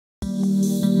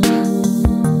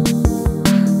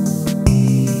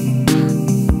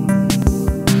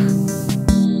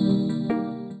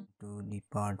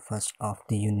Part first of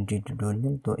the unity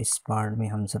tutorial. तो इस part में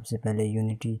हम सबसे पहले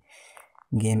यूनिटी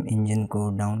गेम इंजन को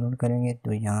डाउनलोड करेंगे।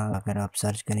 तो यहाँ अगर आप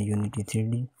सर्च करें यूनिटी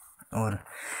 3D और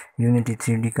यूनिटी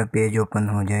 3D का पेज ओपन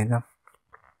हो जाएगा।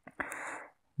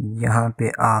 यहाँ पे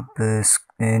आप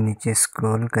नीचे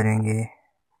स्क्रॉल करेंगे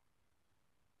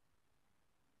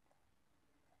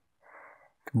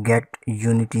तो गेट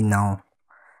यूनिटी नाउ,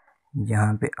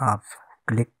 यहाँ पे आप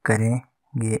क्लिक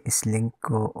करेंगे इस लिंक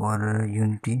को और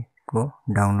यूनिटी को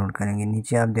डाउनलोड करेंगे।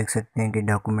 नीचे आप देख सकते हैं कि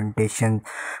डॉक्यूमेंटेशन,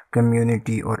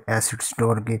 कम्युनिटी और एसेट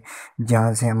स्टोर के,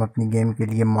 जहाँ से हम अपनी गेम के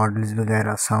लिए मॉडल्स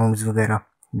वगैरह, साउंड्स वगैरह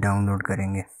डाउनलोड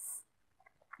करेंगे।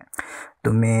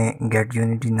 तो मैं गेट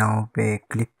यूनिटी नाउ पे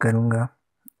क्लिक करूँगा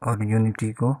और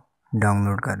यूनिटी को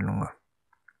डाउनलोड कर लूँगा।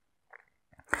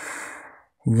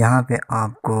 यहाँ पे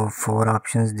आपको 4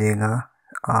 ऑप्शंस देगा।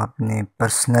 आपने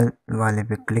पर्सनल वाले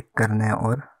पे क्लिक करना है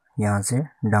और यहाँ से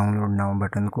डाउनलोड नाउ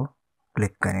बटन को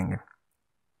क्लिक करेंगे।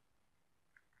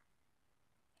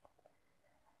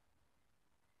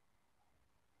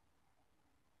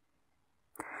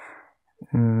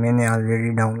 मैंने ऑलरेडी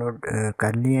डाउनलोड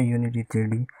कर लिया यूनिटी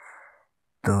 3D।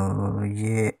 तो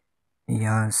ये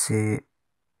यहाँ से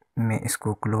मैं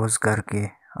इसको क्लोज़ करके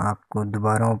आपको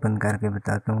दोबारा ओपन करके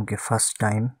बताता हूँ कि फ़र्स्ट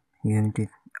टाइम यूनिटी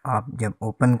आप जब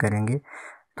ओपन करेंगे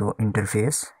तो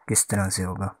इंटरफेस किस तरह से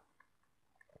होगा।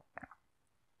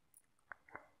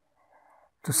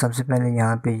 तो सबसे पहले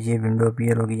यहाँ पे ये विंडो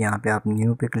अपीयर होगी। यहाँ पे आप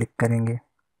न्यू पे क्लिक करेंगे।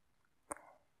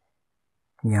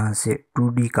 यहाँ से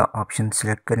 2D का ऑप्शन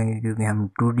सेलेक्ट करेंगे क्योंकि हम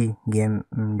 2D गेम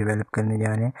डेवलप करने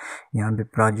जा रहे हैं। यहाँ पे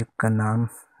प्रोजेक्ट का नाम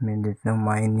मैं देता हूँ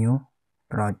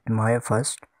my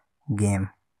first game.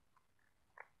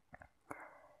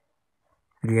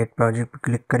 Create project पे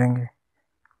क्लिक करेंगे।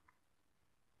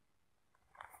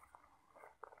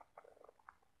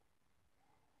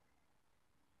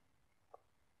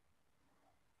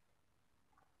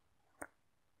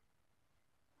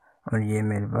 और ये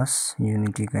मेरे पास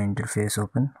यूनिटी का इंटरफेस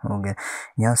ओपन हो गया।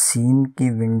 यहाँ सीन की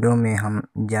विंडो में हम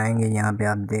जाएंगे। यहाँ पे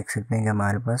आप देख सकते हैं कि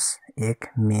हमारे पास एक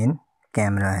मेन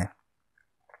कैमरा है।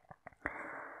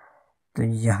 तो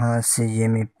यहाँ से ये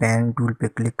मैं पेन टूल पे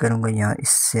क्लिक करूँगा। यहाँ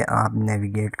इससे आप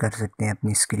नेविगेट कर सकते हैं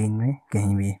अपनी स्क्रीन में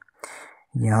कहीं भी।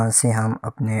 यहाँ से हम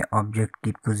अपने ऑब्जेक्ट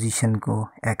की पोजीशन को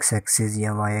एक्स एक्सिस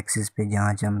या वाई एक्सिस पे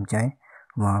जहाँ हम चाहें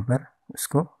वहाँ पर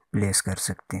उसको प्लेस कर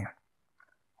सकते हैं।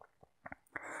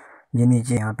 ये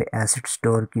नीचे यहाँ पे एसेट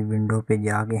स्टोर की विंडो पे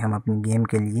जाके हम अपनी गेम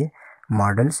के लिए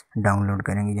मॉडल्स डाउनलोड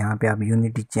करेंगे। यहाँ पे आप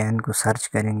यूनिटी चैन को सर्च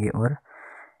करेंगे और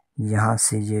यहाँ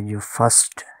से ये जो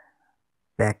फर्स्ट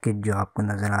पैकेज जो आपको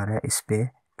नज़र आ रहा है इस पर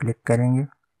क्लिक करेंगे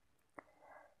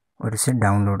और इसे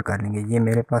डाउनलोड कर लेंगे। ये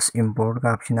मेरे पास इंपोर्ट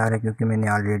का ऑप्शन आ रहा है क्योंकि मैंने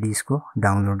ऑलरेडी इसको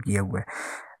डाउनलोड किया हुआ है।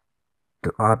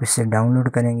 तो आप इसे डाउनलोड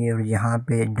करेंगे और यहाँ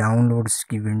पे डाउनलोड्स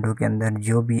की विंडो के अंदर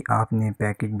जो भी आपने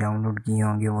पैकेज डाउनलोड किए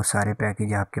होंगे वो सारे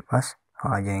पैकेज आपके पास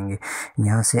आ जाएंगे।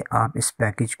 यहाँ से आप इस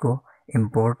पैकेज को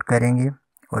इंपोर्ट करेंगे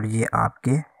और ये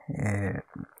आपके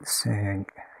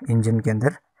इंजन के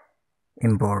अंदर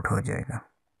इंपोर्ट हो जाएगा।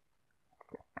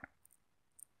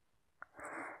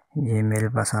 ये मेरे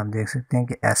पास आप देख सकते हैं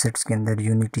कि एसेट्स के अंदर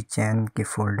यूनिटी चैन के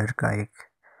फोल्डर का एक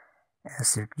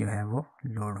एसेट जो है वो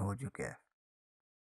लोड हो चुका है।